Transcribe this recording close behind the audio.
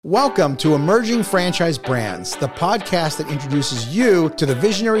Welcome to Emerging Franchise Brands, the podcast that introduces you to the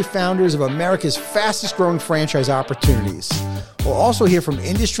visionary founders of America's fastest growing franchise opportunities. We'll also hear from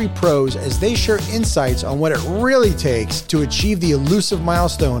industry pros as they share insights on what it really takes to achieve the elusive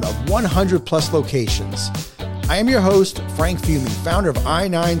milestone of 100 plus locations. I am your host, Frank Fumi, founder of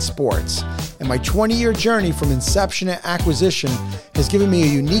I9 Sports, and my 20-year journey from inception to acquisition has given me a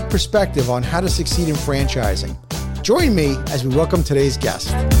unique perspective on how to succeed in franchising. Join me as we welcome today's guest.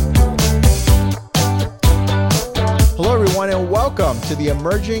 Hello, everyone, and welcome to the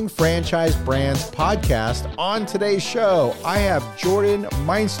Emerging Franchise Brands podcast. On today's show, I have Jordan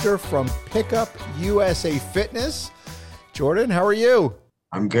Meinster from Pickup USA Fitness. Jordan, how are you?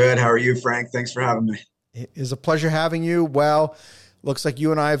 I'm good. How are you, Frank? Thanks for having me. It is a pleasure having you. Well, looks like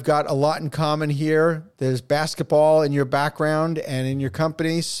you and I have got a lot in common here. There's basketball in your background and in your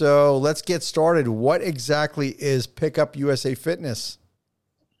company. So let's get started. What exactly is Pickup USA Fitness?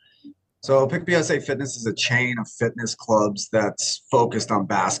 So Pickup USA Fitness is a chain of fitness clubs that's focused on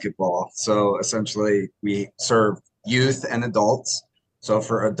basketball. So essentially we serve youth and adults. So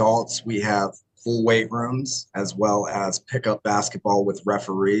for adults, we have full weight rooms as well as pickup basketball with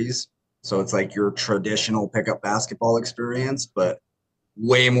referees. So it's like your traditional pickup basketball experience, but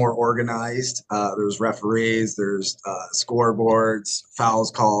way more organized. There's referees, there's scoreboards,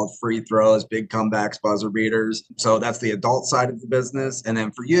 fouls called, free throws, big comebacks, buzzer beaters. So that's the adult side of the business. And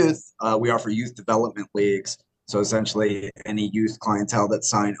then for youth, we offer youth development leagues. So essentially any youth clientele that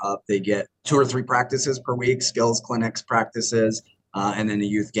sign up, they get 2 or 3 practices per week, skills clinics practices, and then a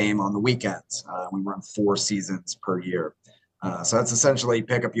youth game on the weekends. We run 4 seasons per year. So that's essentially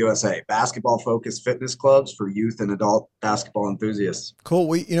Pickup USA, basketball-focused fitness clubs for youth and adult basketball enthusiasts. Cool.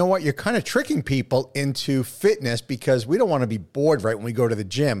 Well, you know what? You're kind of tricking people into fitness because we don't want to be bored right when we go to the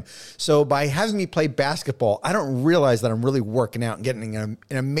gym. So by having me play basketball, I don't realize that I'm really working out and getting an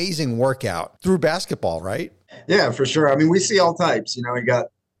amazing workout through basketball, right? Yeah, for sure. I mean, we see all types. You know, we got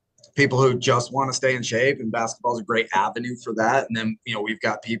people who just want to stay in shape, and basketball is a great avenue for that. And then, you know, we've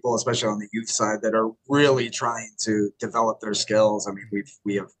got people, especially on the youth side, that are really trying to develop their skills. I mean,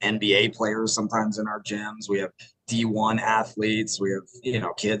 we have NBA players sometimes in our gyms. We have D1 athletes. We have, you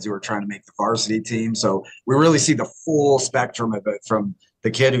know, kids who are trying to make the varsity team. So we really see the full spectrum of it, from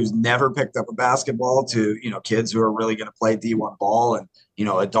the kid who's never picked up a basketball to, you know, kids who are really going to play D1 ball, and, you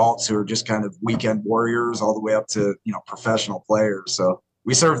know, adults who are just kind of weekend warriors all the way up to, you know, professional players. So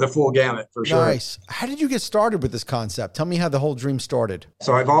we serve the full gamut for sure. Nice. How did you get started with this concept? Tell me how the whole dream started.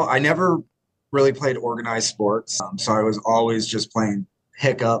 So I never really played organized sports. So I was always just playing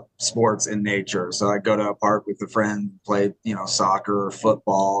pickup sports in nature. So I'd go to a park with a friend, play, you know, soccer or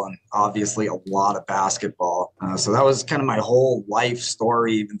football, and obviously a lot of basketball. So that was kind of my whole life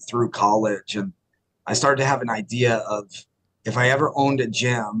story, even through college. And I started to have an idea of, if I ever owned a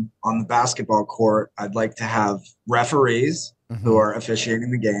gym on the basketball court, I'd like to have referees who are officiating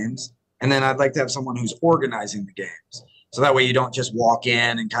the games. And then I'd like to have someone who's organizing the games. So that way you don't just walk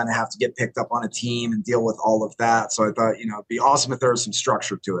in and kind of have to get picked up on a team and deal with all of that. So I thought, you know, it'd be awesome if there was some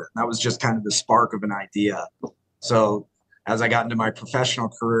structure to it. And that was just kind of the spark of an idea. So as I got into my professional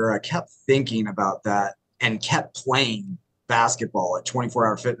career, I kept thinking about that and kept playing basketball at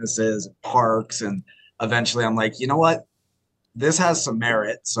 24-hour fitnesses and parks. And eventually I'm like, you know what? This has some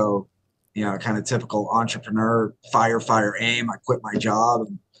merit. So, you know, kind of typical entrepreneur, fire, aim. I quit my job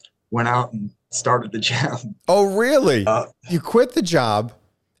and went out and started the gym. Oh, really? You quit the job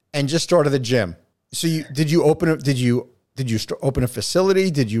and just started the gym. So did you open a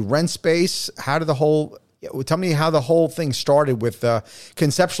facility? Did you rent space? How did tell me how the whole thing started with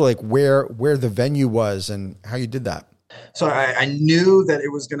conceptually, like where the venue was and how you did that. So I knew that it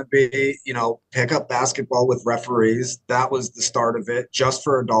was going to be, you know, pick up basketball with referees. That was the start of it, just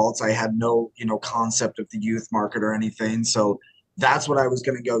for adults. I had no, you know, concept of the youth market or anything. So that's what I was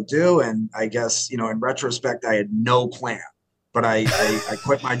going to go do. And I guess, you know, in retrospect, I had no plan. But I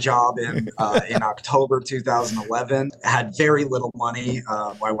quit my job in October 2011. I had very little money.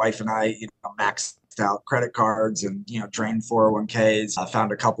 My wife and I, you know, maxed out credit cards and, you know, drained 401ks. I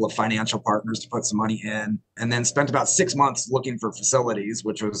found a couple of financial partners to put some money in, and then spent about 6 months looking for facilities,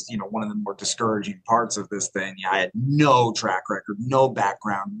 which was, you know, one of the more discouraging parts of this thing. Yeah, I had no track record, no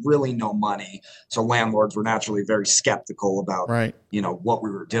background, really no money. So landlords were naturally very skeptical about, right, you know, what we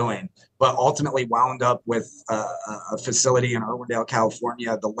were doing. But ultimately wound up with a facility in Irwindale,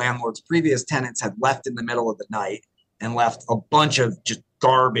 California. The landlord's previous tenants had left in the middle of the night and left a bunch of just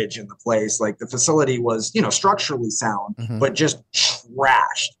garbage in the place. Like, the facility was, you know, structurally sound, but just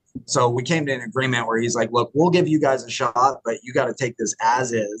trashed. So we came to an agreement where he's like, look, we'll give you guys a shot, but you got to take this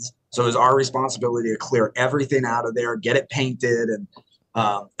as is. So it was our responsibility to clear everything out of there, get it painted, and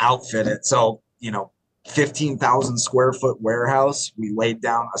outfit it. So, 15,000 square foot warehouse. We laid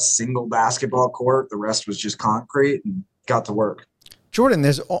down a single basketball court. The rest was just concrete and got to work. Jordan,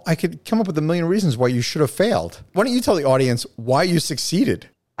 I could come up with a million reasons why you should have failed. Why don't you tell the audience why you succeeded?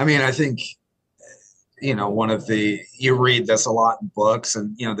 I mean, I think, you read this a lot in books,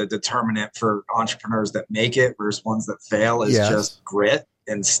 and, the determinant for entrepreneurs that make it versus ones that fail is just grit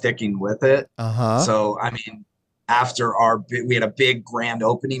and sticking with it. So, I mean, after we had a big grand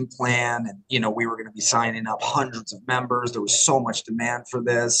opening plan, and, we were going to be signing up hundreds of members. There was so much demand for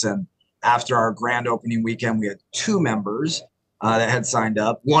this. And after our grand opening weekend, we had 2 members that had signed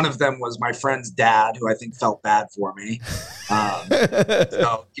up. One of them was my friend's dad, who I think felt bad for me.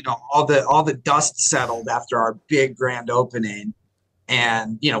 So, all the dust settled after our big grand opening.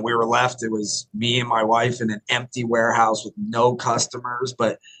 And, we were left, it was me and my wife in an empty warehouse with no customers.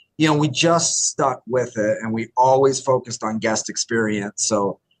 But, we just stuck with it, and we always focused on guest experience.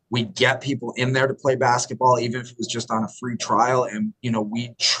 So we'd get people in there to play basketball, even if it was just on a free trial. And,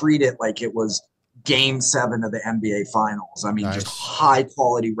 we treat it like it was Game 7 of the NBA Finals. I mean, Just high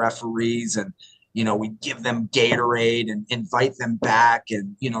quality referees, and we give them Gatorade and invite them back,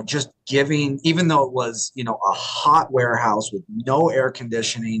 and just giving, even though it was a hot warehouse with no air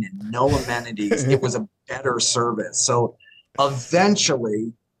conditioning and no amenities, it was a better service. So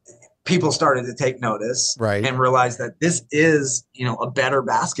eventually, people started to take notice and realize that this is a better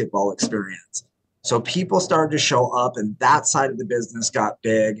basketball experience. So people started to show up, and that side of the business got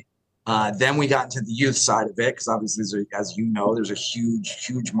big. Then we got into the youth side of it, because obviously, as you know, there's a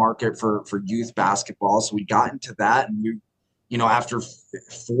huge market for youth basketball. So we got into that, and after 4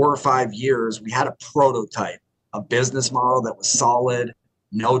 or 5 years, we had a prototype, a business model that was solid,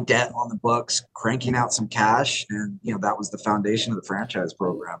 no debt on the books, cranking out some cash, and that was the foundation of the franchise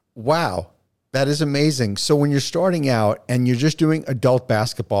program. Wow, that is amazing. So when you're starting out and you're just doing adult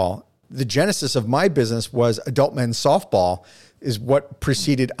basketball, the genesis of my business was adult men's softball, is what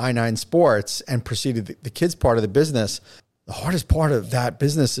preceded I9 Sports and preceded the kids part of the business. The hardest part of that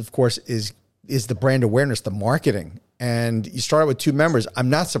business, of course, is the brand awareness, the marketing. And you started with 2 members. I'm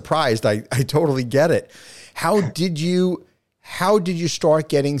not surprised. I totally get it. How did you start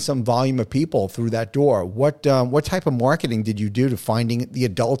getting some volume of people through that door? What type of marketing did you do to finding the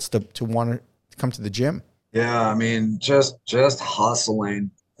adults to want to come to the gym? Yeah, I mean, just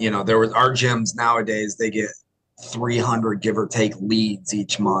hustling. There was our gyms nowadays, they get 300 give or take leads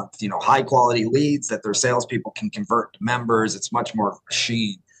each month, high quality leads that their salespeople can convert to members. It's much more of a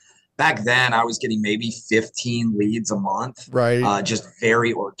machine. Back then I was getting maybe 15 leads a month, just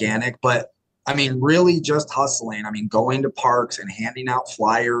very organic. But I mean, really just hustling. I mean, going to parks and handing out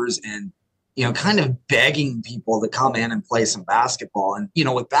flyers and, kind of begging people to come in and play some basketball. And,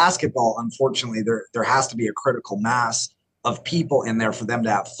 with basketball, unfortunately, there has to be a critical mass of people in there for them to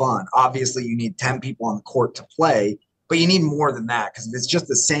have fun. Obviously, you need 10 people on the court to play, but you need more than that, because if it's just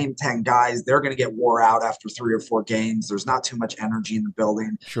the same 10 guys, they're going to get wore out after 3 or 4 games. There's not too much energy in the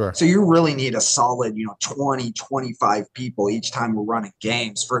building. Sure. So you really need a solid, 20, 25 people each time we're running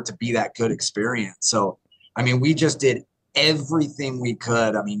games for it to be that good experience. So, I mean, we just did everything we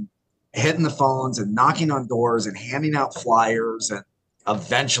could. I mean, hitting the phones and knocking on doors and handing out flyers. And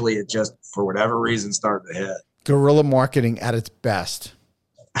eventually it just, for whatever reason, started to hit. Guerrilla marketing at its best.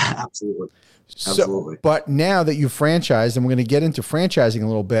 Absolutely. But now that you've franchised, and we're going to get into franchising a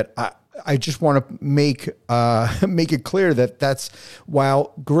little bit, I just want to make it clear that that's,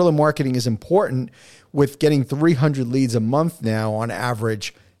 while guerrilla marketing is important, with getting 300 leads a month now on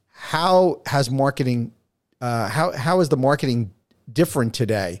average, how is the marketing different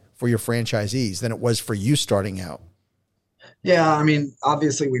today for your franchisees than it was for you starting out? Yeah, I mean,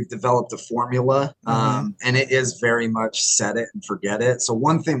 obviously we've developed a formula, and it is very much set it and forget it. So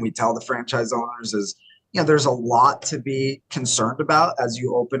one thing we tell the franchise owners is, there's a lot to be concerned about as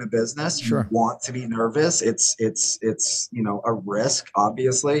you open a business. Sure. You want to be nervous. It's a risk,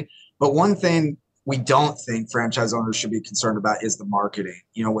 obviously. But one thing we don't think franchise owners should be concerned about is the marketing.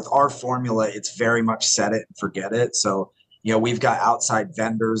 With our formula, it's very much set it and forget it. So, we've got outside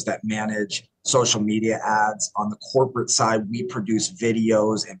vendors that manage social media ads. On the corporate side, we produce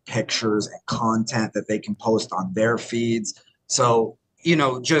videos and pictures and content that they can post on their feeds. So,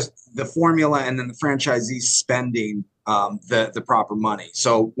 just the formula, and then the franchisees spending the proper money.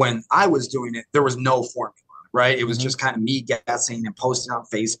 So when I was doing it, there was no formula, right? It was just kind of me guessing and posting on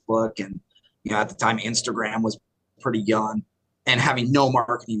Facebook. And, at the time, Instagram was pretty young, and having no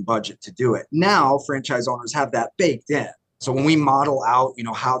marketing budget to do it. Now, franchise owners have that baked in. So when we model out,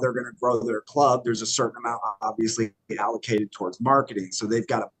 how they're going to grow their club, there's a certain amount obviously allocated towards marketing. So they've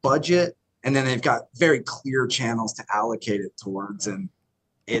got a budget, and then they've got very clear channels to allocate it towards. And,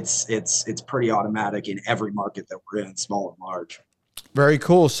 it's pretty automatic in every market that we're in, small and large. Very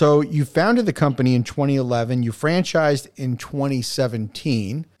cool. So you founded the company in 2011, you franchised in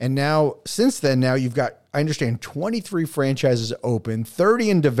 2017, and now since then, now you've got, I understand, 23 franchises open, 30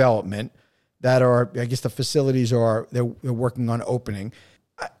 in development that are, I guess the facilities are, they're working on opening.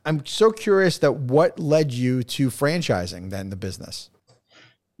 I'm so curious that what led you to franchising then the business?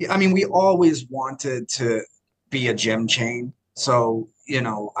 Yeah, I mean, we always wanted to be a gym chain. So,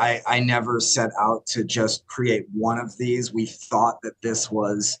 I never set out to just create one of these. We thought that this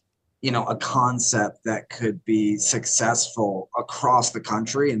was, a concept that could be successful across the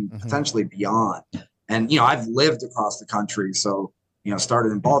country and potentially beyond. And, I've lived across the country. So,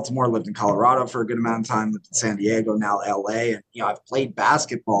 started in Baltimore, lived in Colorado for a good amount of time, lived in San Diego, now LA. And, I've played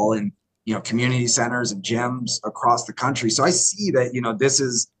basketball in, community centers and gyms across the country. So I see that, this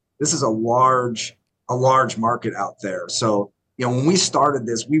is a large market out there. So, when we started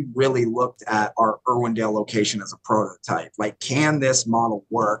this, we really looked at our Irwindale location as a prototype. Like, can this model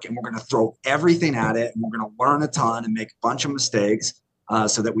work? And we're going to throw everything at it, and we're going to learn a ton and make a bunch of mistakes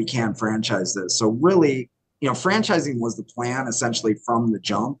so that we can franchise this. So really, franchising was the plan essentially from the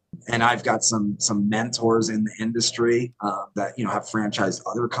jump. And I've got some mentors in the industry that, have franchised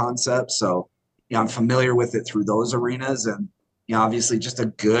other concepts. So, I'm familiar with it through those arenas. And, obviously just a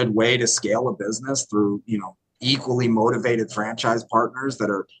good way to scale a business through, equally motivated franchise partners that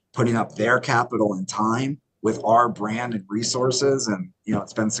are putting up their capital and time with our brand and resources. And,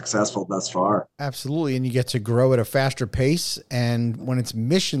 it's been successful thus far. Absolutely. And you get to grow at a faster pace. And when it's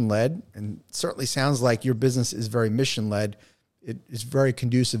mission led, and it certainly sounds like your business is very mission led, it is very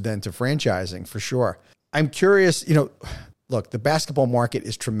conducive then to franchising for sure. I'm curious, look, the basketball market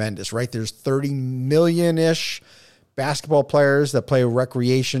is tremendous, right? There's 30 million-ish basketball players that play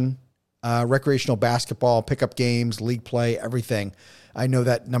recreational basketball, pickup games, league play, everything. I know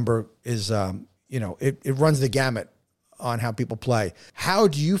that number is, it runs the gamut on how people play. How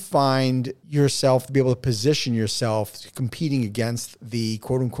do you find yourself to be able to position yourself competing against the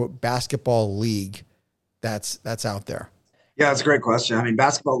quote unquote basketball league that's out there? Yeah, that's a great question. I mean,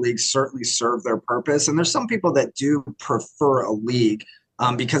 basketball leagues certainly serve their purpose. And there's some people that do prefer a league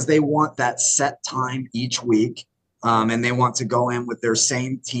because they want that set time each week. And they want to go in with their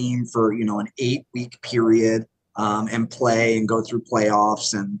same team for, an 8-week period and play and go through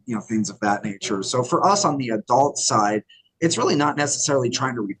playoffs and, things of that nature. So for us on the adult side, it's really not necessarily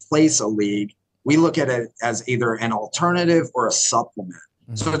trying to replace a league. We look at it as either an alternative or a supplement.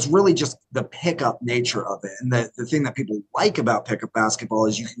 So it's really just the pickup nature of it. And the thing that people like about pickup basketball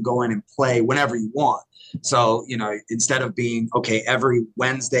is you can go in and play whenever you want. So, instead of being, okay, every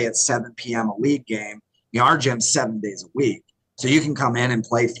Wednesday at 7 p.m. a league game, our gym's 7 days a week. So you can come in and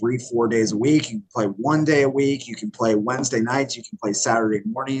play 3-4 days a week. You can play 1 day a week. You can play Wednesday nights. You can play Saturday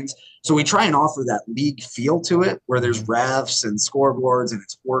mornings. So we try and offer that league feel to it where there's refs and scoreboards and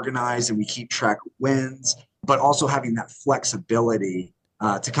it's organized and we keep track of wins, but also having that flexibility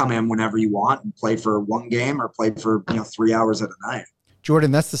to come in whenever you want and play for one game or play for 3 hours at a night.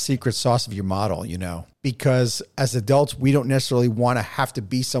 Jordan, that's the secret sauce of your model, because as adults, we don't necessarily want to have to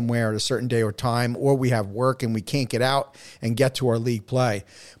be somewhere at a certain day or time, or we have work and we can't get out and get to our league play.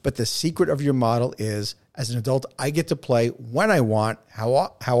 But the secret of your model is, as an adult, I get to play when I want, how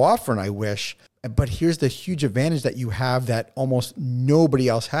often I wish. But here's the huge advantage that you have that almost nobody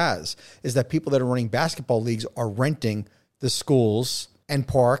else has, is that people that are running basketball leagues are renting the schools and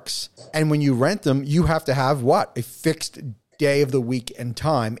parks. And when you rent them, you have to have what? A fixed day of the week and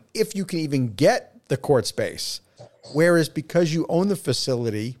time, if you can even get the court space. Whereas because you own the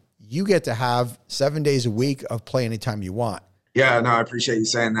facility, you get to have 7 days a week of play anytime you want. Yeah, no, I appreciate you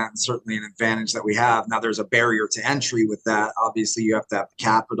saying that. And certainly an advantage that we have. Now there's a barrier to entry with that. Obviously you have to have the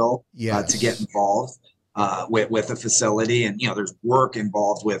capital to get involved with a facility. And, there's work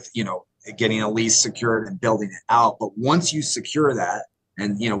involved with, getting a lease secured and building it out. But once you secure that,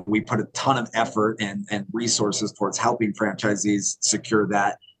 and, we put a ton of effort and resources towards helping franchisees secure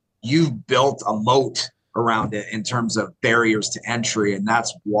that, you've built a moat around it in terms of barriers to entry. And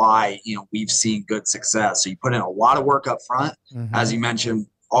that's why, we've seen good success. So you put in a lot of work up front. As you mentioned,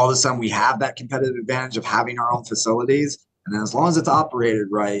 all of a sudden we have that competitive advantage of having our own facilities. And then as long as it's operated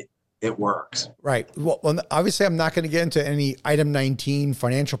right, it works. Right. Well, obviously I'm not going to get into any item 19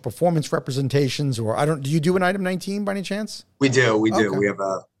 financial performance representations, or do you do an item 19 by any chance? We do. Okay. We have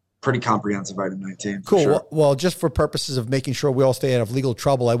a pretty comprehensive item 19. Cool. Sure. Well, just for purposes of making sure we all stay out of legal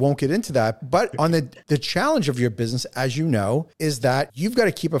trouble, I won't get into that. But on the challenge of your business, as you know, is that you've got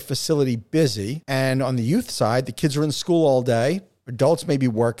to keep a facility busy. And on the youth side, the kids are in school all day. Adults may be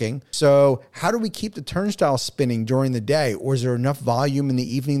working. So how do we keep the turnstile spinning during the day? Or is there enough volume in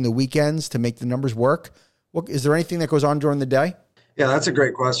the evening, the weekends to make the numbers work? Is there anything that goes on during the day? Yeah, that's a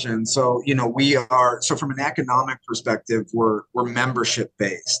great question. So, so from an economic perspective, we're membership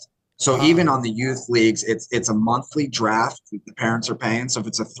based. So even on the youth leagues, it's a monthly draft that the parents are paying. So if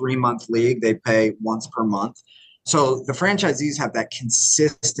it's a 3-month league, they pay once per month. So the franchisees have that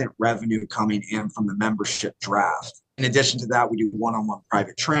consistent revenue coming in from the membership draft. In addition to that, we do one-on-one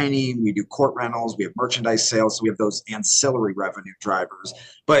private training, we do court rentals, we have merchandise sales, so we have those ancillary revenue drivers.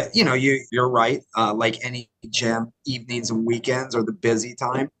 But you're right. Like any gym, evenings and weekends are the busy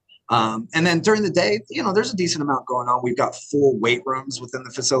time. And then during the day, there's a decent amount going on. We've got full weight rooms within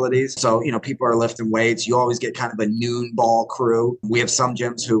the facilities. So, people are lifting weights. You always get kind of a noon ball crew. We have some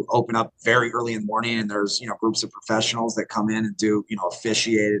gyms who open up very early in the morning, and there's, groups of professionals that come in and do,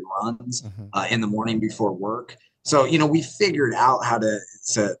 officiated runs in the morning before work. So, we figured out how to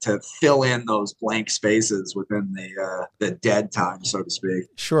fill in those blank spaces within the dead time, so to speak.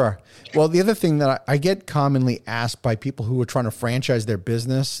 Sure. Well, the other thing that I get commonly asked by people who are trying to franchise their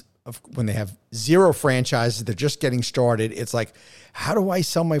business, when they have 0 franchises, they're just getting started. It's like, how do I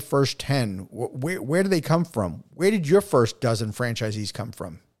sell my first 10? Where do they come from? Where did your first dozen franchisees come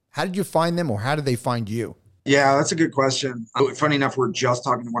from? How did you find them, or how did they find you? Yeah, that's a good question. Funny enough, we're just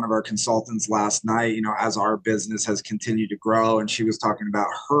talking to one of our consultants last night, as our business has continued to grow, and she was talking about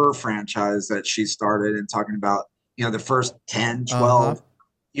her franchise that she started and talking about, the first 10, 12.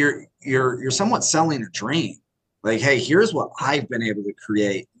 You're somewhat selling a dream. Like, hey, here's what I've been able to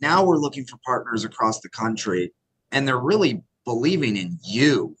create. Now we're looking for partners across the country, and they're really believing in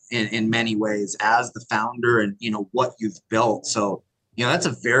you in many ways as the founder and, what you've built. So, that's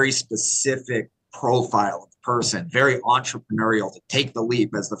a very specific profile of person, very entrepreneurial, to take the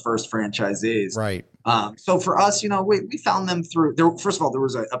leap as the first franchisees. Right. So for us, we found them through there. First of all, there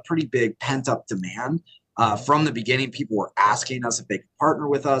was a pretty big pent up demand. From the beginning, people were asking us if they could partner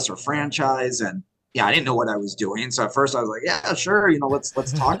with us or franchise. And yeah, I didn't know what I was doing. So at first I was like, yeah, sure.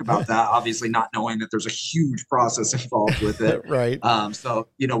 Let's talk about that. Obviously not knowing that there's a huge process involved with it. Right. So,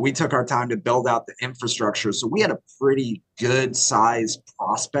 we took our time to build out the infrastructure. So we had a pretty good sized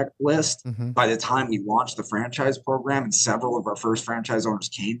prospect list by the time we launched the franchise program. And several of our first franchise owners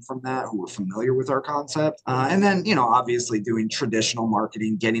came from that, who were familiar with our concept. And then, obviously doing traditional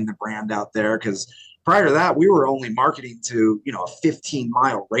marketing, getting the brand out there, because prior to that, we were only marketing to, a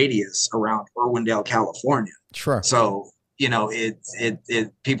 15-mile radius around Irwindale, California. Sure. So,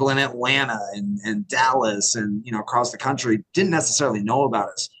 people in Atlanta and Dallas and, across the country didn't necessarily know about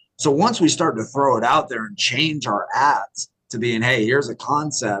us. So once we started to throw it out there and change our ads to being, hey, here's a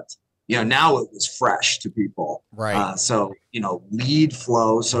concept, now it was fresh to people. Right. So, lead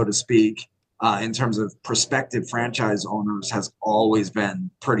flow, so to speak, in terms of prospective franchise owners has always been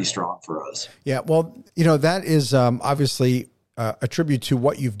pretty strong for us. Yeah. Well, that is obviously a tribute to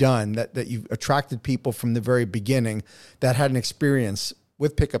what you've done, that you've attracted people from the very beginning that had an experience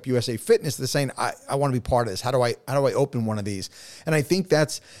with Pickup USA Fitness. They're saying, I want to be part of this. How do I open one of these? And I think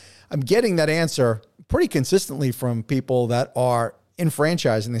I'm getting that answer pretty consistently from people that are in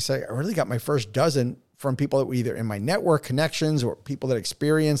franchise. And they say, I really got my first dozen from people that were either in my network connections or people that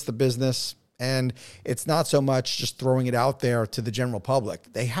experienced the business. And it's not so much just throwing it out there to the general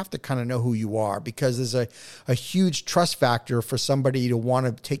public. They have to kind of know who you are, because there's a huge trust factor for somebody to want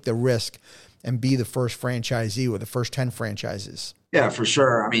to take the risk and be the first franchisee or the first 10 franchises. Yeah, for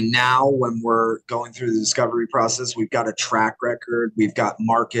sure. I mean, now when we're going through the discovery process, we've got a track record. We've got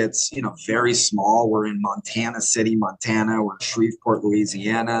markets, very small. We're in Montana City, Montana. We're in Shreveport,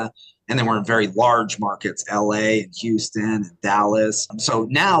 Louisiana. And then we're in very large markets, LA and Houston and Dallas. So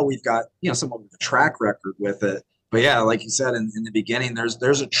now we've got, somewhat of a track record with it. But yeah, like you said in the beginning,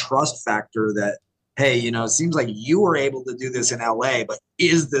 there's a trust factor that, hey, it seems like you were able to do this in LA, but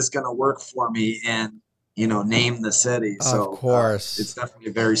is this going to work for me in, name the city? So of course, it's definitely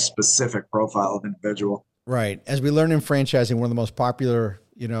a very specific profile of individual. Right. As we learn in franchising, one of the most popular,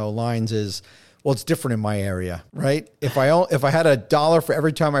 lines is, well, it's different in my area, right? If I had $1 for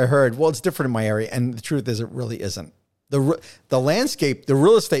every time I heard, well, it's different in my area. And the truth is, it really isn't. The landscape, the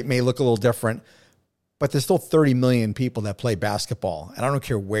real estate may look a little different, but there's still 30 million people that play basketball. And I don't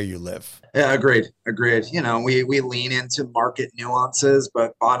care where you live. Yeah, agreed. We lean into market nuances,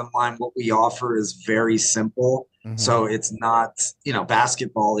 but bottom line, what we offer is very simple. So it's not,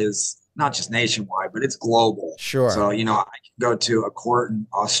 basketball is not just nationwide, but it's global. Sure. So, I can go to a court in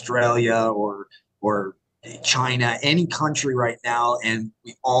Australia or China, any country right now, and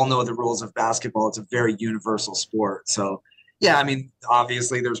we all know the rules of basketball. It's a very universal sport. So, Yeah, I mean,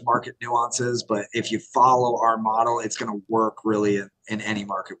 obviously there's market nuances, but if you follow our model, it's going to work really in any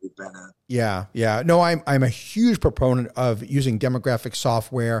market we've been in. Yeah, yeah. No, I'm a huge proponent of using demographic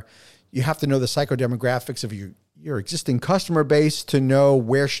software. You have to know the psychodemographics of your existing customer base to know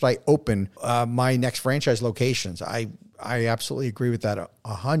where should I open my next franchise locations. I absolutely agree with that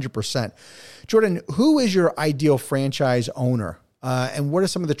 100%. Jordan, who is your ideal franchise owner, and what are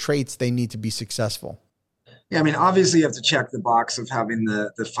some of the traits they need to be successful? Yeah, I mean, obviously you have to check the box of having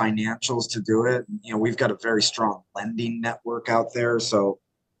the financials to do it. You know, we've got a very strong lending network out there. So,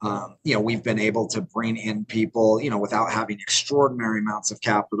 you know, we've been able to bring in people, you know, without having extraordinary amounts of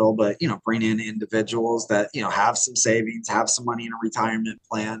capital, but, you know, bring in individuals that, you know, have some savings, have some money in a retirement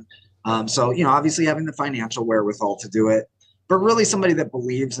plan. So, you know, obviously having the financial wherewithal to do it, but really somebody that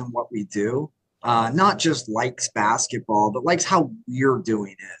believes in what we do, not just likes basketball, but likes how we're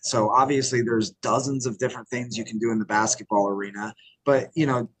doing it. So obviously there's dozens of different things you can do in the basketball arena, but you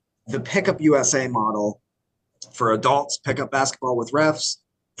know, the Pickup USA model for adults, pickup basketball with refs,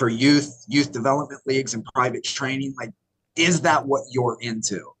 for youth development leagues and private training, like, is that what you're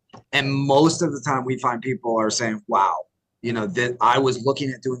into? And most of the time we find people are saying, wow, you know, that I was looking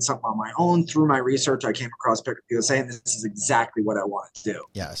at doing something on my own. Through my research, I came across Pickup USA, and this is exactly what I want to do.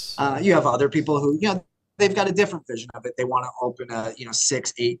 Yes. You have other people who, you know, they've got a different vision of it. They want to open a, you know,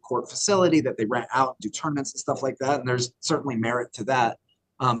 6, 8 court facility that they rent out, do tournaments and stuff like that. And there's certainly merit to that.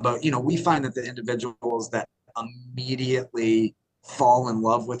 But, you know, we find that the individuals that immediately fall in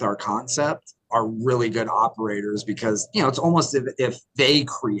love with our concept are really good operators, because, you know, it's almost if they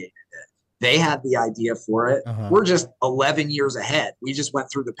created it. They had the idea for it. We're just 11 years ahead. We just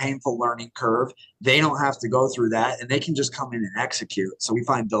went through the painful learning curve. They don't have to go through that, and they can just come in and execute. So we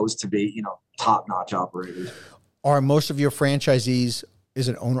find those to be, you know, top-notch operators. Are most of your franchisees, is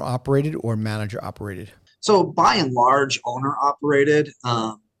it owner operated or manager operated? So by and large, owner operated.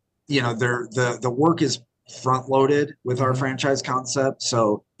 You know, the work is front loaded with our franchise concept.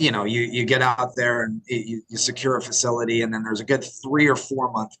 So, you know, you get out there and you secure a facility, and then there's a good 3 or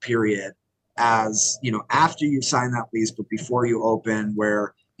 4 month period, as you know, after you sign that lease, but before you open,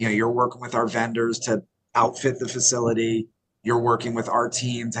 where, you know, you're working with our vendors to outfit the facility. You're working with our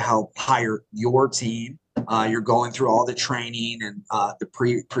team to help hire your team. You're going through all the training and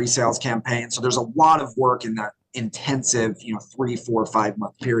the pre-sales campaign. So there's a lot of work in that intensive, you know, 3, 4, 5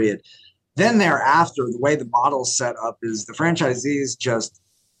 month period. Then thereafter, the way the model's set up is the franchisees just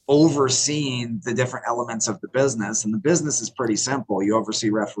overseeing the different elements of the business. And the business is pretty simple. You oversee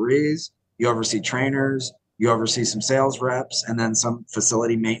referees, you oversee trainers, you oversee some sales reps, and then some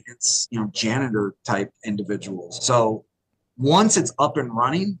facility maintenance, you know, janitor type individuals. So once it's up and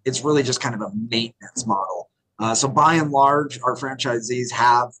running, it's really just kind of a maintenance model. So by and large, our franchisees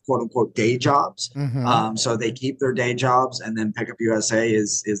have quote unquote day jobs. So they keep their day jobs, and then Pickup USA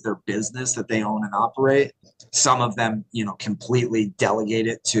is their business that they own and operate. Some of them, you know, completely delegate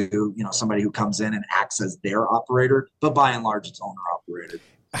it to, you know, somebody who comes in and acts as their operator. But by and large, it's owner operated.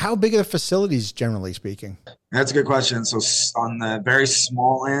 How big are the facilities, generally speaking? That's a good question. So on the very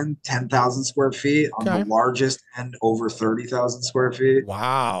small end, 10,000 square feet. On the largest end, over 30,000 square feet.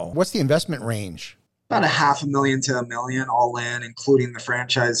 Wow. What's the investment range? About $500,000 to $1 million all in, including the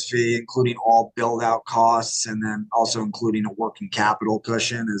franchise fee, including all build out costs, and then also including a working capital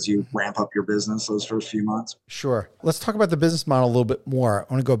cushion as you ramp up your business those first few months. Sure. Let's talk about the business model a little bit more.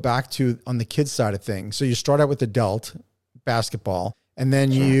 I want to go back to on the kids side of things. So you start out with adult basketball, and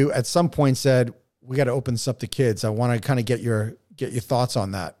then you at some point said, we got to open this up to kids. I want to kind of get your thoughts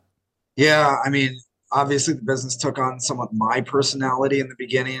on that. Yeah. I mean, obviously the business took on somewhat my personality in the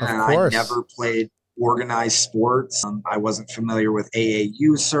beginning, and I never played organized sports. I wasn't familiar with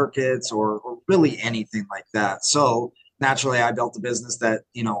AAU circuits or really anything like that. So naturally I built a business that,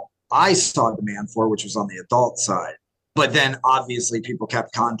 you know, I saw demand for, which was on the adult side. But then obviously people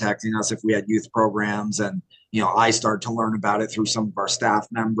kept contacting us if we had youth programs, and, you know, I started to learn about it through some of our staff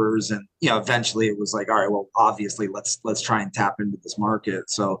members. And, you know, eventually it was like, all right, well, obviously let's try and tap into this market.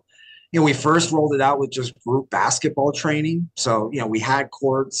 So, you know, we first rolled it out with just group basketball training. So, you know, we had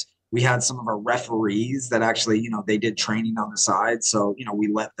courts. We had some of our referees that actually, you know, they did training on the side. So, you know, we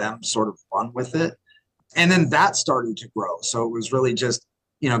let them sort of run with it. And then that started to grow. So it was really just,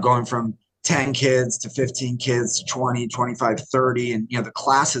 you know, going from 10 kids to 15 kids to 20, 25, 30. And, you know, the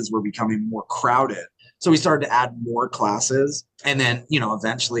classes were becoming more crowded. So we started to add more classes. And then, you know,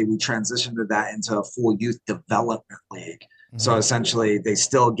 eventually we transitioned to that into a full youth development league. So essentially they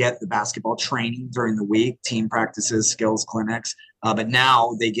still get the basketball training during the week, team practices, skills clinics. But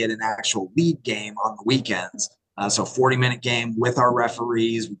now they get an actual league game on the weekends. So 40-minute game with our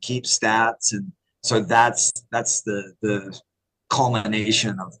referees. We keep stats. And so that's the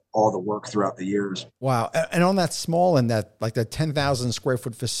culmination of all the work throughout the years. Wow. And on that small and that like the 10,000 square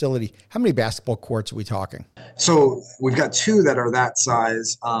foot facility, how many basketball courts are we talking? So we've got two that are that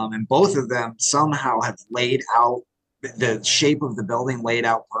size, and both of them somehow have laid out the shape of the building laid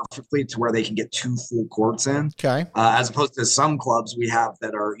out perfectly to where they can get two full courts in, Okay. as opposed to some clubs we have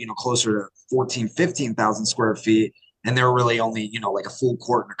that are, closer to 14, 15,000 square feet. And they're really only, like a full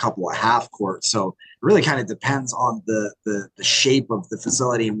court and a couple of half courts. So it really kind of depends on the shape of the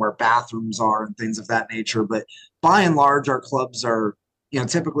facility and where bathrooms are and things of that nature. But by and large, our clubs are,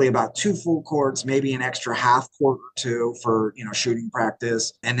 typically about two full courts, maybe an extra half court or two for, shooting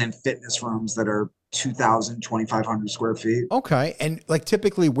practice, and then fitness rooms that are 2,000, 2,500 square feet. Okay. And like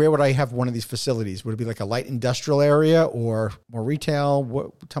typically where would I have one of these facilities? Would it be like a light industrial area or more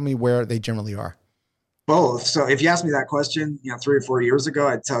retail? Tell me where they generally are. Both. So if you asked me that question, 3 or 4 years ago,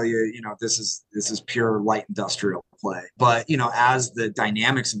 I'd tell you, this is pure light industrial play. But, as the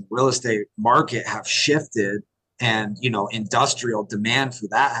dynamics in the real estate market have shifted and, industrial demand for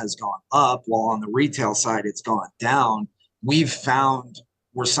that has gone up while on the retail side, it's gone down. We've found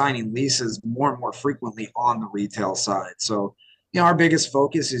we're signing leases more and more frequently on the retail side. So, our biggest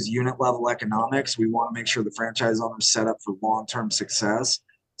focus is unit level economics. We want to make sure the franchise owners set up for long-term success.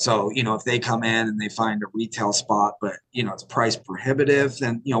 So, if they come in and they find a retail spot, but, it's price prohibitive,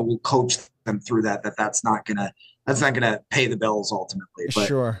 then, we'll coach them through that's not going to pay the bills ultimately. But,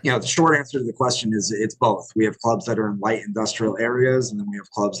 sure. The short answer to the question is it's both. We have clubs that are in light industrial areas, and then we have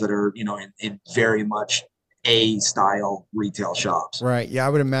clubs that are, in very much A style retail shops. Right. Yeah. I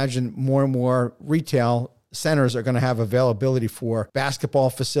would imagine more and more retail centers are going to have availability for basketball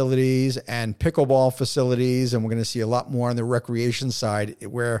facilities and pickleball facilities. And we're going to see a lot more on the recreation side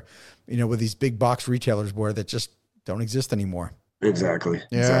where, with these big box retailers where that just don't exist anymore. Exactly.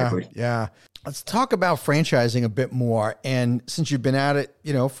 Yeah, exactly. Yeah. Let's talk about franchising a bit more. And since you've been at it,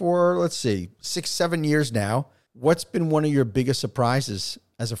 for, let's see, 6-7 years now, what's been one of your biggest surprises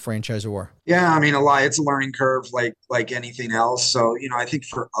as a franchisor? Yeah, I mean, it's a learning curve like anything else. So, I think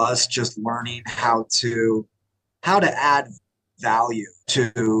for us, just learning how to add value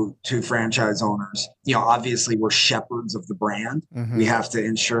to franchise owners. Obviously we're shepherds of the brand. Mm-hmm. We have to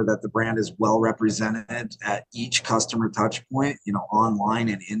ensure that the brand is well represented at each customer touch point, online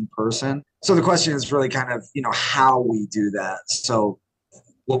and in person. So the question is really kind of, how we do that. So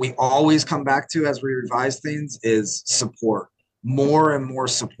what we always come back to as we revise things is support. More and more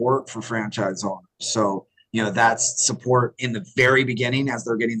support for franchise owners. So, that's support in the very beginning as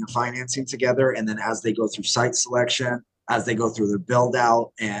they're getting their financing together. And then as they go through site selection, as they go through their build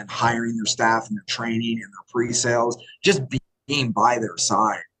out and hiring their staff and their training and their pre-sales, just being by their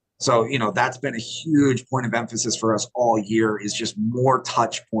side. So, that's been a huge point of emphasis for us all year is just more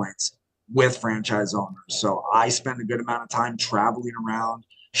touch points with franchise owners. So I spend a good amount of time traveling around,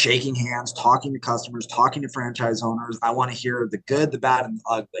 shaking hands, talking to customers, talking to franchise owners. I want to hear the good, the bad, and the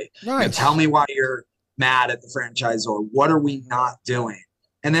ugly. Nice. Tell me why you're mad at the franchisor. What are we not doing?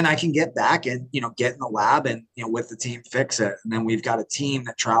 And then I can get back and, get in the lab and, with the team fix it. And then we've got a team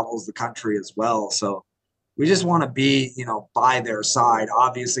that travels the country as well. So we just want to be, by their side.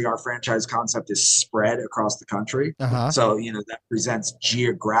 Obviously, our franchise concept is spread across the country. Uh-huh. So, that presents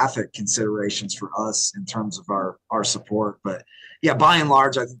geographic considerations for us in terms of our support. But yeah, by and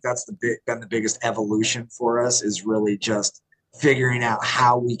large, I think that's been the biggest evolution for us is really just figuring out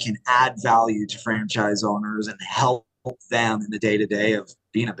how we can add value to franchise owners and help them in the day-to-day of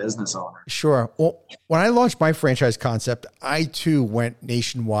being a business owner. Sure. Well, when I launched my franchise concept, I too went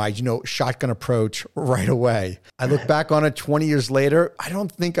nationwide, shotgun approach right away. I look back on it 20 years later. I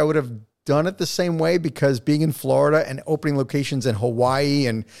don't think I would have done it the same way because being in Florida and opening locations in Hawaii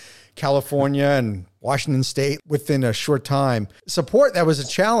and California and Washington State within a short time. Support, that was a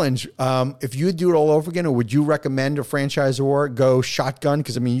challenge. If you would do it all over again, or would you recommend a franchisor go shotgun?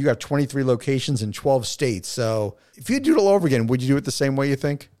 Because, you got 23 locations in 12 states. So if you do it all over again, would you do it the same way you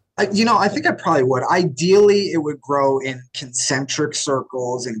think? I think I probably would. Ideally, it would grow in concentric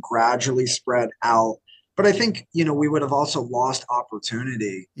circles and gradually spread out. But I think, we would have also lost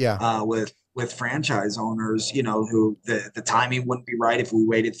opportunity with franchise owners, who the timing wouldn't be right if we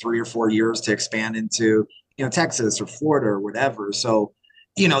waited 3 or 4 years to expand into, Texas or Florida or whatever. So,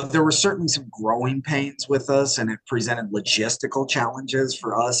 there were certainly some growing pains with us and it presented logistical challenges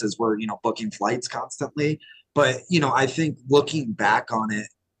for us as we're, booking flights constantly. But, I think looking back on it,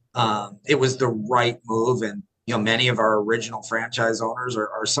 it was the right move. And, many of our original franchise owners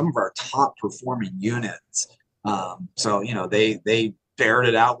are some of our top performing units. So, they bared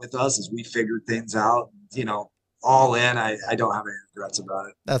it out with us as we figured things out, all in. I don't have any regrets about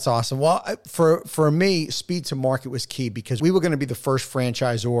it. That's awesome. Well, for me, speed to market was key because we were going to be the first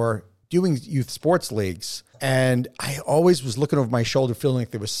franchisor doing youth sports leagues. And I always was looking over my shoulder, feeling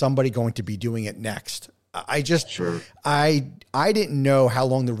like there was somebody going to be doing it next. I just, Sure. I didn't know how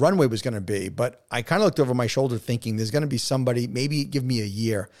long the runway was going to be, but I kind of looked over my shoulder thinking there's going to be somebody, maybe give me a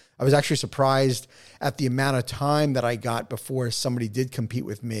year. I was actually surprised at the amount of time that I got before somebody did compete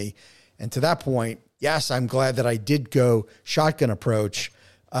with me. And to that point, yes, I'm glad that I did go shotgun approach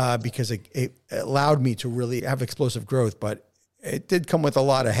because it allowed me to really have explosive growth, but it did come with a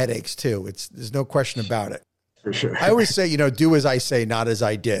lot of headaches too. There's no question about it. For sure. I always say, do as I say, not as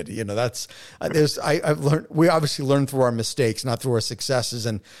I did. That's I've learned. We obviously learn through our mistakes, not through our successes,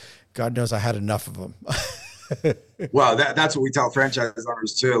 and God knows I had enough of them. Well, that's what we tell franchise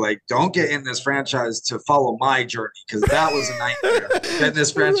owners too. Like, don't get in this franchise to follow my journey because that was a nightmare. Get in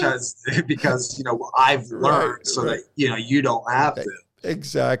this franchise because I've learned that you don't have to.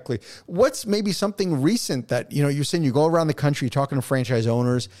 Exactly. What's maybe something recent that, you're saying you go around the country talking to franchise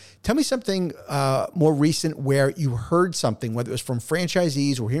owners. Tell me something more recent where you heard something, whether it was from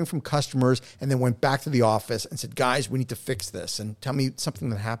franchisees or hearing from customers, and then went back to the office and said, guys, we need to fix this. And tell me something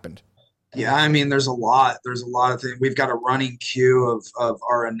that happened. Yeah, I mean, there's a lot of things. We've got a running queue of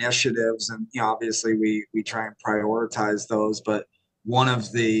our initiatives, and obviously we try and prioritize those. But one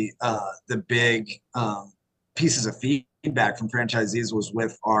of the big pieces of feedback from franchisees was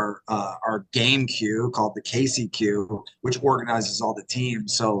with our game queue called the Casey queue, which organizes all the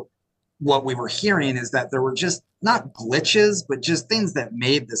teams. So what we were hearing is that there were just not glitches, but just things that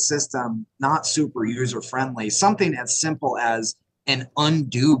made the system not super user friendly. Something as simple as an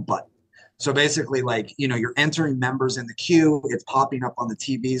undo button. So basically, you're entering members in the queue, it's popping up on the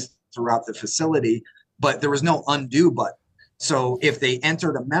TVs throughout the facility, but there was no undo button. So if they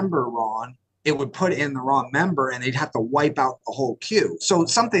entered a member wrong, it would put in the wrong member and they'd have to wipe out the whole queue. So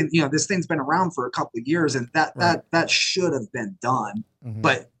something, this thing's been around for a couple of years and that should have been done. Mm-hmm.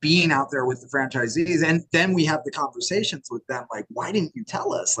 But being out there with the franchisees, and then we have the conversations with them, like, why didn't you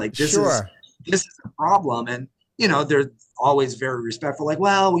tell us? Like, this is a problem. And, they're always very respectful, like,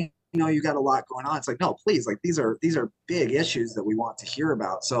 well, you got a lot going on. It's like, no, please, like, these are big issues that we want to hear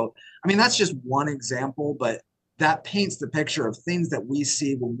about. So, I mean, that's just one example, but that paints the picture of things that we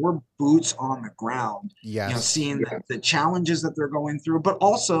see when we're boots on the ground, seeing the challenges that they're going through, but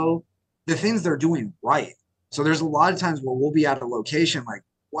also the things they're doing right. So there's a lot of times where we'll be at a location like,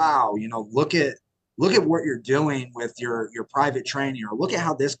 wow, look at what you're doing with your private training, or look at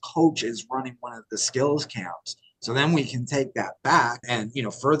how this coach is running one of the skills camps. So then we can take that back and,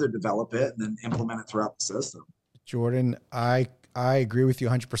 further develop it and then implement it throughout the system. Jordan, I agree with you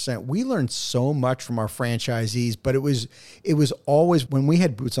 100%. We learned so much from our franchisees, but it was always when we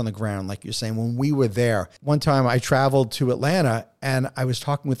had boots on the ground, like you're saying, when we were there. One time I traveled to Atlanta and I was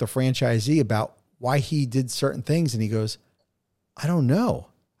talking with a franchisee about why he did certain things. And he goes, I don't know.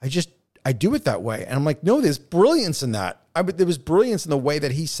 I do it that way. And I'm like, no, there's brilliance in that. There was brilliance in the way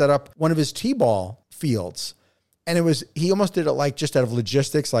that he set up one of his T-ball fields. And he almost did it just out of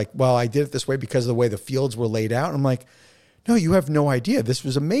logistics. Like, well, I did it this way because of the way the fields were laid out. And I'm like, no, you have no idea. This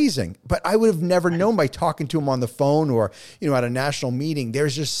was amazing. But I would have never known by talking to him on the phone or, at a national meeting.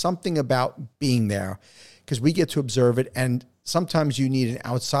 There's just something about being there because we get to observe it. And sometimes you need an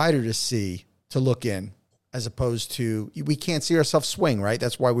outsider to look in, as opposed to, we can't see ourselves swing, right?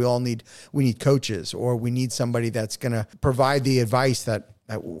 That's why we need coaches, or we need somebody that's going to provide the advice that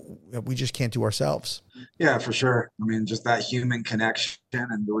we just can't do ourselves. Yeah, for sure. I mean, just that human connection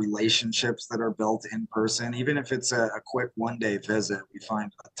and the relationships that are built in person, even if it's a quick one-day visit, we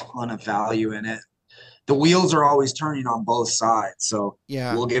find a ton of value in it. The wheels are always turning on both sides. So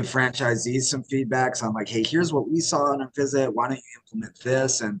we'll give franchisees some feedback. So I'm like, hey, here's what we saw on a visit. Why don't you implement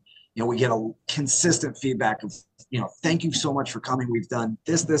this? And, we get a consistent feedback of, thank you so much for coming. We've done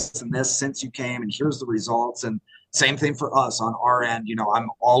this, and this since you came, and here's the results. And same thing for us on our end. I'm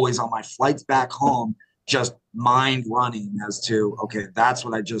always on my flights back home, just mind running as to, okay, that's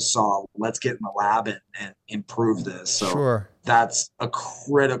what I just saw. Let's get in the lab and improve this. So that's a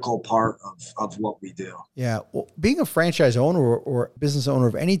critical part of what we do. Yeah. Well, being a franchise owner or business owner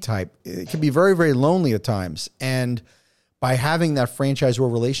of any type, it can be very, very lonely at times. And by having that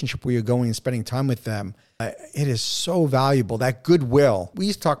franchisor relationship where you're going and spending time with them, it is so valuable. That goodwill. We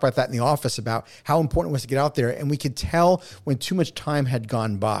used to talk about that in the office about how important it was to get out there. And we could tell when too much time had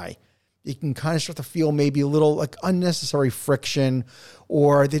gone by. You can kind of start to feel maybe a little like unnecessary friction,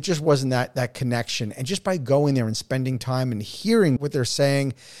 or there just wasn't that connection. And just by going there and spending time and hearing what they're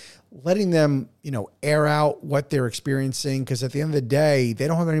saying, letting them, air out what they're experiencing. Because at the end of the day, they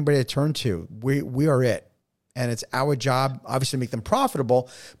don't have anybody to turn to. We are it. And it's our job, obviously, to make them profitable,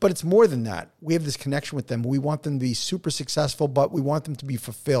 but it's more than that. We have this connection with them. We want them to be super successful, but we want them to be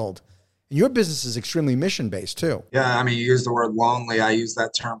fulfilled. And your business is extremely mission-based too. Yeah, I mean, you use the word lonely. I use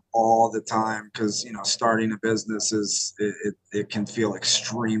that term all the time because, starting a business it can feel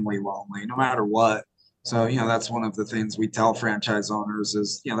extremely lonely no matter what. So, that's one of the things we tell franchise owners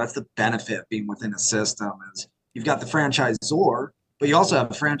is, that's the benefit of being within a system is you've got the franchisor, but you also have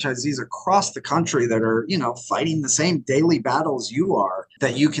franchisees across the country that are, fighting the same daily battles you are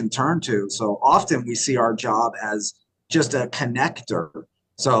that you can turn to. So often we see our job as just a connector.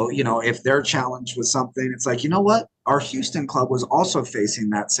 So, if they're challenged with something, it's like, you know what? Our Houston club was also facing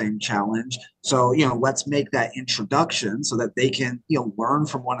that same challenge. So, let's make that introduction so that they can, learn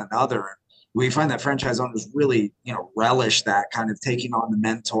from one another. We find that franchise owners really, relish that kind of taking on the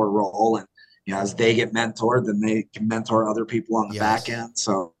mentor role. And, as they get mentored, then they can mentor other people on the back end.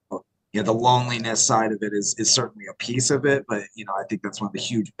 So, the loneliness side of it is certainly a piece of it. But, I think that's one of the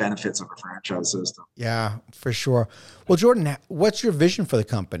huge benefits of a franchise system. Yeah, for sure. Well, Jordan, what's your vision for the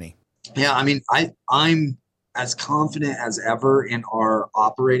company? Yeah, I mean, I'm as confident as ever in our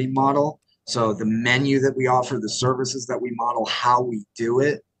operating model. So the menu that we offer, the services that we model, how we do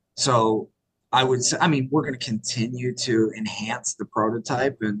it. So I would say, we're going to continue to enhance the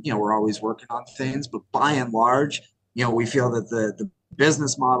prototype and, we're always working on things, but by and large, we feel that the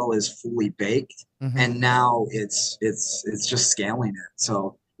business model is fully baked and now it's just scaling it.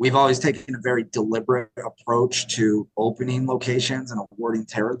 So we've always taken a very deliberate approach to opening locations and awarding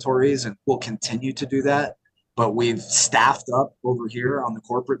territories, and we'll continue to do that. But we've staffed up over here on the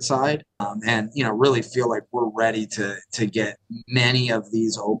corporate side and, really feel like we're ready to get many of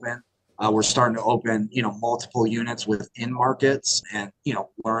these open. We're starting to open, multiple units within markets and,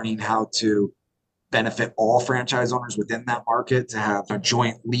 learning how to benefit all franchise owners within that market to have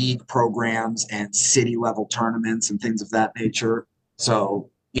joint league programs and city level tournaments and things of that nature. So,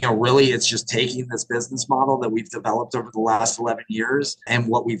 really it's just taking this business model that we've developed over the last 11 years and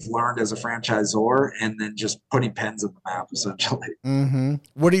what we've learned as a franchisor and then just putting pens in the map essentially.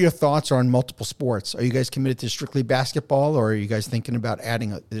 What are your thoughts on multiple sports? Are you guys committed to strictly basketball or are you guys thinking about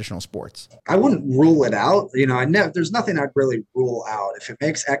adding additional sports? I wouldn't rule it out. There's nothing I'd really rule out. If it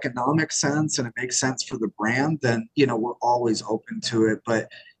makes economic sense and it makes sense for the brand, then, we're always open to it. But,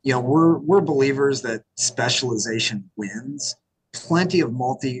 we're believers that specialization wins. Plenty of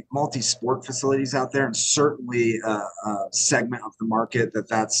multi-sport facilities out there, and certainly a segment of the market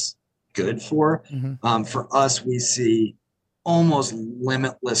that's good for. For us, we see almost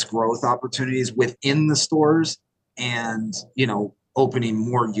limitless growth opportunities within the stores and, opening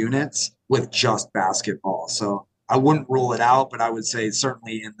more units with just basketball. So I wouldn't rule it out, but I would say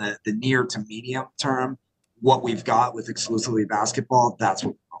certainly in the near to medium term, what we've got with exclusively basketball, that's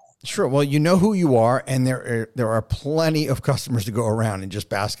what we're calling. Sure. Well, you know who you are, and there are plenty of customers to go around in just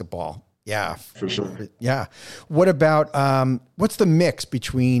basketball. Yeah, for sure. Yeah. What about what's the mix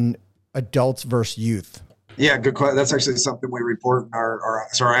between adults versus youth? Yeah, good question. That's actually something we report in our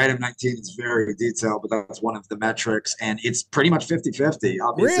item 19 is very detailed, but that's one of the metrics, and it's pretty much 50-50.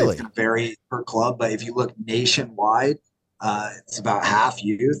 Obviously, It's going to vary per club, but if you look nationwide, it's about half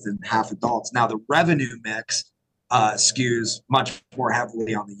youth and half adults. Now, the revenue mix skews much more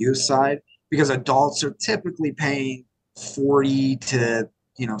heavily on the youth side because adults are typically paying $40 to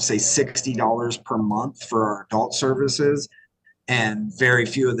say $60 per month for our adult services, and very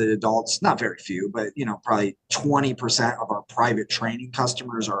few of the adults, not very few, but probably 20% of our private training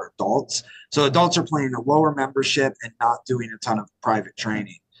customers are adults. So adults are paying a lower membership and not doing a ton of private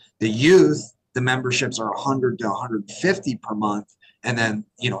training. The youth, the memberships are 100 to 150 per month. And then,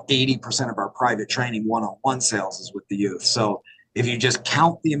 80% of our private training one-on-one sales is with the youth. So if you just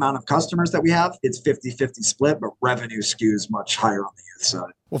count the amount of customers that we have, it's 50-50 split, but revenue skews much higher on the youth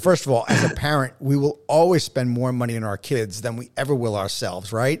side. Well, first of all, as a parent, we will always spend more money on our kids than we ever will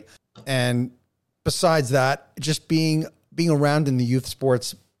ourselves, right? And besides that, just being around in the youth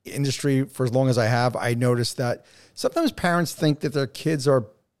sports industry for as long as I have, I noticed that sometimes parents think that their kids are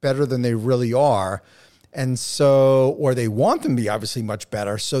better than they really are. And so, or they want them to be obviously much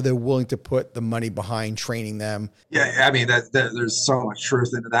better. So they're willing to put the money behind training them. Yeah. I mean, there's so much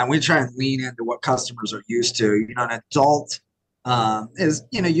truth into that. And we try and lean into what customers are used to. An adult is,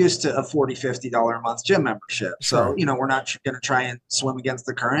 used to a $40, $50 a month gym membership. So, we're not going to try and swim against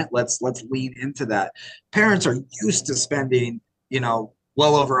the current. Let's lean into that. Parents are used to spending,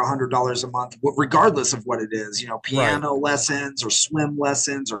 well over $100 a month, regardless of what it is, piano lessons or swim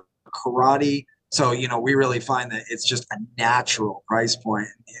lessons or karate. So, we really find that it's just a natural price point.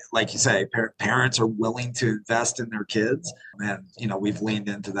 Like you say, parents are willing to invest in their kids. And, we've leaned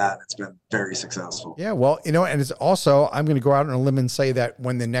into that. And it's been very successful. Yeah, well, and it's also, I'm going to go out on a limb and say that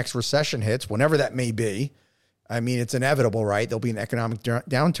when the next recession hits, whenever that may be, I mean, it's inevitable, right? There'll be an economic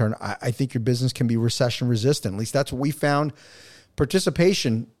downturn. I think your business can be recession resistant. At least that's what we found.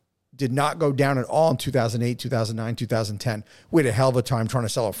 Participation did not go down at all in 2008, 2009, 2010. We had a hell of a time trying to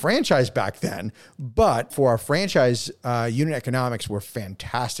sell a franchise back then, but for our franchise, unit economics were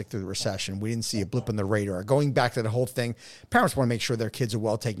fantastic through the recession. We didn't see a blip on the radar. Going back to the whole thing, parents want to make sure their kids are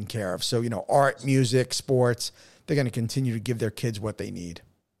well taken care of. So, art, music, sports, they're going to continue to give their kids what they need.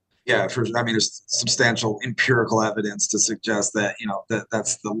 Yeah, there's substantial empirical evidence to suggest that,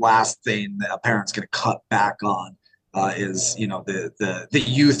 that's the last thing that a parent's going to cut back on. Is the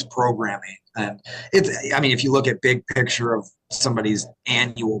youth programming. And if you look at big picture of somebody's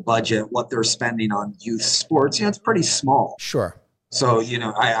annual budget, what they're spending on youth sports, it's pretty small. Sure. So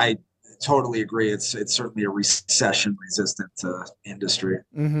I totally agree. It's certainly a recession resistant industry.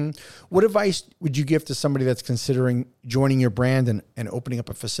 Mm-hmm. What advice would you give to somebody that's considering joining your brand and opening up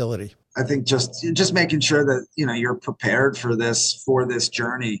a facility? I think just making sure that you're prepared for this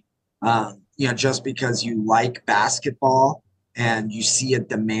journey. Just because you like basketball and you see a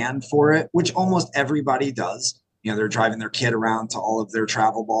demand for it, which almost everybody does. They're driving their kid around to all of their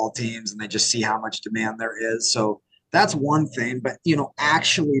travel ball teams and they just see how much demand there is. So that's one thing. But,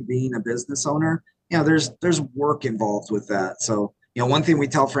 actually being a business owner, there's work involved with that. So, one thing we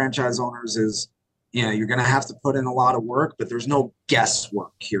tell franchise owners is, you're going to have to put in a lot of work, but there's no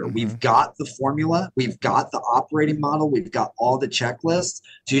guesswork here. Mm-hmm. We've got the formula. We've got the operating model. We've got all the checklists.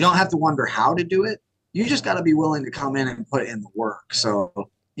 So you don't have to wonder how to do it. You just got to be willing to come in and put in the work. So,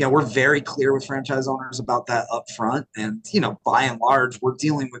 we're very clear with franchise owners about that up front. And, by and large, we're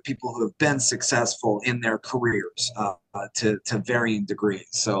dealing with people who have been successful in their careers to varying degrees.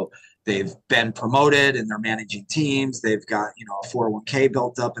 So they've been promoted and they're managing teams. They've got, a 401k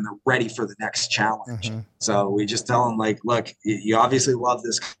built up and they're ready for the next challenge. Mm-hmm. So we just tell them look, you obviously love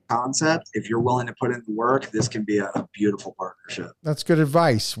this concept. If you're willing to put in the work, this can be a beautiful partnership. That's good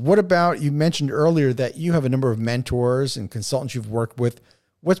advice. What about, you mentioned earlier that you have a number of mentors and consultants you've worked with.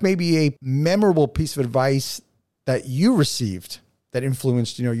 What's maybe a memorable piece of advice that you received that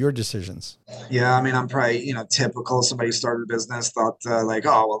influenced, your decisions? Yeah. I'm probably, typical. Somebody started a business, thought oh,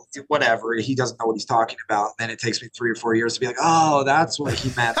 well, whatever. He doesn't know what he's talking about. And then it takes me 3 or 4 years to be like, oh, that's what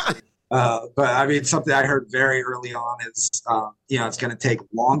he meant. But something I heard very early on is, it's going to take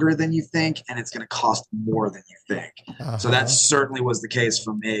longer than you think, and it's going to cost more than you think. Uh-huh. So that certainly was the case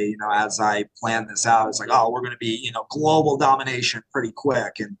for me. As I planned this out, it's like, oh, we're going to be, global domination pretty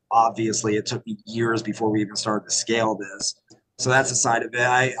quick. And obviously it took me years before we even started to scale this. So that's a side of it.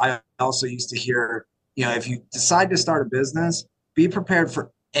 I also used to hear, if you decide to start a business, be prepared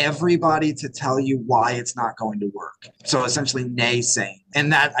for everybody to tell you why it's not going to work. So essentially naysaying.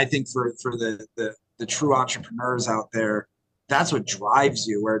 And that, I think for the true entrepreneurs out there, that's what drives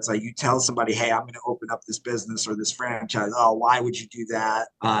you, where it's like you tell somebody, hey, I'm going to open up this business or this franchise. Oh, why would you do that?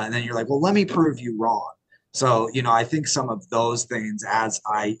 And then you're like, well, let me prove you wrong. So, I think some of those things, as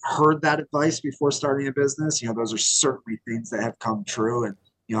I heard that advice before starting a business, those are certainly things that have come true and,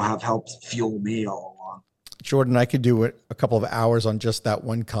 have helped fuel me all along. Jordan, I could do it a couple of hours on just that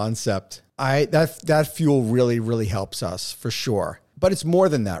one concept. That fuel really, really helps us for sure. But it's more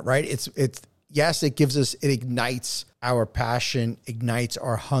than that, right? Yes, it ignites our passion, ignites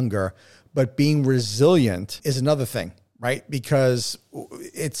our hunger, but being resilient is another thing, right? Because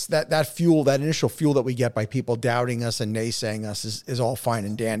it's that fuel, that initial fuel that we get by people doubting us and naysaying us is all fine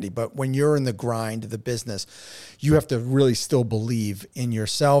and dandy. But when you're in the grind of the business, you have to really still believe in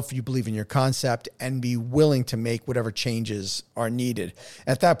yourself, you believe in your concept, and be willing to make whatever changes are needed.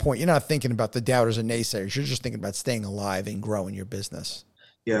 At that point, you're not thinking about the doubters and naysayers. You're just thinking about staying alive and growing your business.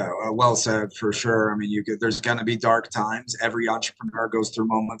 Yeah, well said, for sure. There's going to be dark times. Every entrepreneur goes through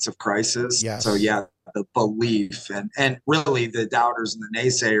moments of crisis. Yes. So yeah, the belief and really the doubters and the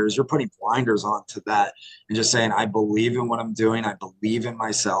naysayers, you're putting blinders onto that and just saying, I believe in what I'm doing. I believe in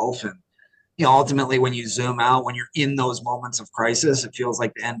myself. And, ultimately when you zoom out, when you're in those moments of crisis, it feels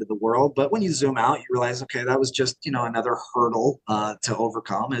like the end of the world. But when you zoom out, you realize, okay, that was just, another hurdle to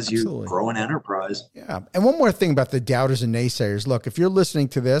overcome as you grow an enterprise. Yeah. And one more thing about the doubters and naysayers. Look, if you're listening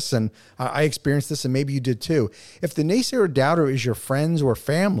to this, and I experienced this, and maybe you did too, if the naysayer or doubter is your friends or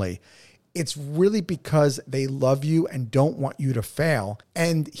family, it's really because they love you and don't want you to fail.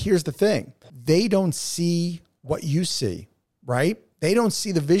 And here's the thing. They don't see what you see, right? They don't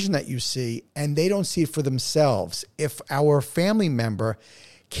see the vision that you see, and they don't see it for themselves. If our family member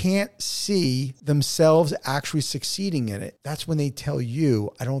can't see themselves actually succeeding in it, that's when they tell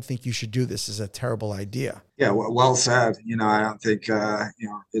you, I don't think you should do this. This is a terrible idea. Yeah, well said. I don't think,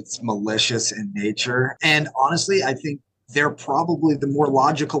 it's malicious in nature. And honestly, I think they're probably the more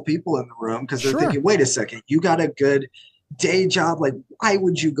logical people in the room because they're thinking, wait a second, you got a good day job. Like, why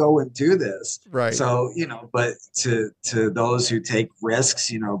would you go and do this? Right. So, but to those who take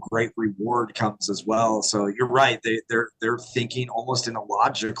risks, great reward comes as well. So you're right. They're thinking almost in a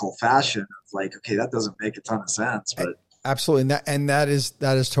logical fashion of like, okay, that doesn't make a ton of sense, but absolutely. And that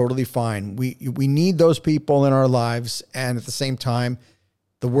is totally fine. We need those people in our lives. And at the same time,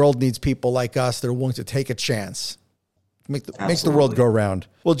 the world needs people like us that are willing to take a chance. Makes the world go round.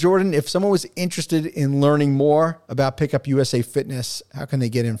 Well, Jordan, if someone was interested in learning more about Pickup USA Fitness, how can they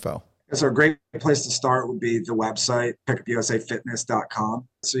get info? So a great place to start would be the website, pickupusafitness.com.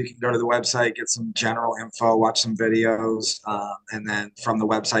 So you can go to the website, get some general info, watch some videos, and then from the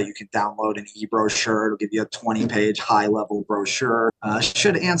website, you can download an e-brochure. It'll give you a 20-page high-level brochure.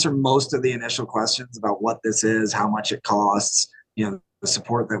 Should answer most of the initial questions about what this is, how much it costs, the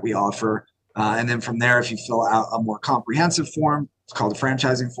support that we offer. And then from there, if you fill out a more comprehensive form, it's called a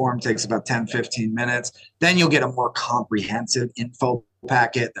franchising form, takes about 10, 15 minutes. Then you'll get a more comprehensive info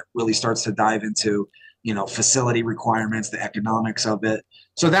packet that really starts to dive into, facility requirements, the economics of it.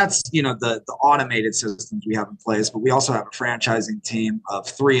 So that's, the automated systems we have in place. But we also have a franchising team of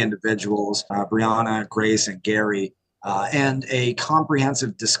 3 individuals, Brianna, Grace, and Gary, and a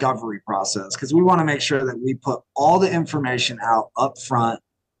comprehensive discovery process because we want to make sure that we put all the information out up front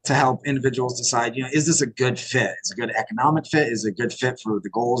to help individuals decide, is this a good fit? Is it a good economic fit? Is it a good fit for the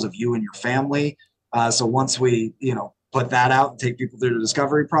goals of you and your family? So once we, put that out and take people through the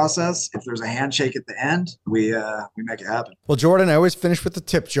discovery process, if there's a handshake at the end, we make it happen. Well, Jordan, I always finish with the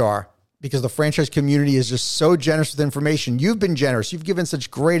tip jar because the franchise community is just so generous with information. You've been generous. You've given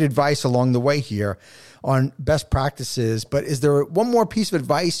such great advice along the way here on best practices. But is there one more piece of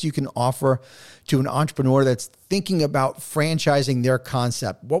advice you can offer to an entrepreneur that's thinking about franchising their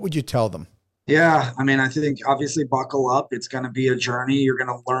concept? What would you tell them? Yeah, I think obviously buckle up. It's going to be a journey. You're going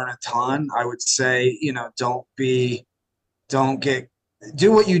to learn a ton. I would say,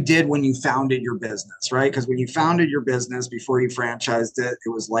 do what you did when you founded your business, right? Because when you founded your business before you franchised it, it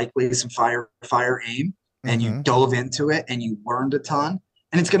was likely some fire aim, and you dove into it and you learned a ton.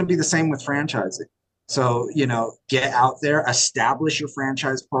 And it's going to be the same with franchising. So, get out there, establish your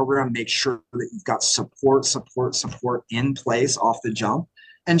franchise program, make sure that you've got support in place off the jump,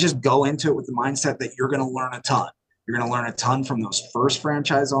 and just go into it with the mindset that you're going to learn a ton. You're going to learn a ton from those first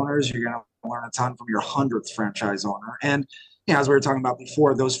franchise owners. You're going to learn a ton from your 100th franchise owner. And, as we were talking about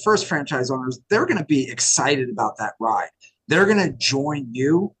before, those first franchise owners, they're going to be excited about that ride. They're going to join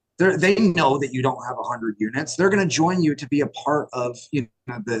you. They know that you don't have 100 units. They're going to join you to be a part of the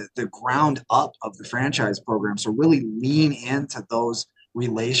ground up of the franchise program. So really lean into those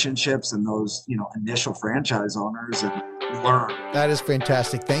relationships and those initial franchise owners and learn. That is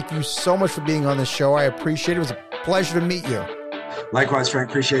fantastic. Thank you so much for being on the show. I appreciate it. It was a pleasure to meet you. Likewise, Frank.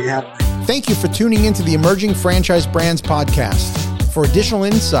 Appreciate you having me. Thank you for tuning into the Emerging Franchise Brands podcast. For additional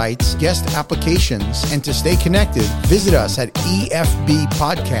insights, guest applications, and to stay connected, visit us at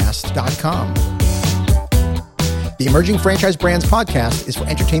efbpodcast.com. The Emerging Franchise Brands podcast is for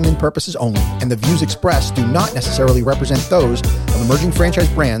entertainment purposes only, and the views expressed do not necessarily represent those of Emerging Franchise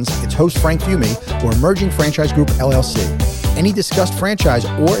Brands, its host Frank Fiume, or Emerging Franchise Group, LLC. Any discussed franchise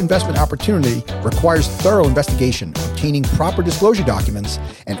or investment opportunity requires thorough investigation, obtaining proper disclosure documents,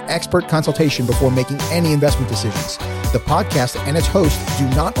 and expert consultation before making any investment decisions. The podcast and its host do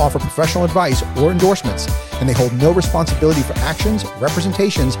not offer professional advice or endorsements, and they hold no responsibility for actions,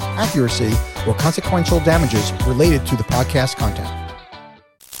 representations, accuracy, or consequential damages related to the podcast content.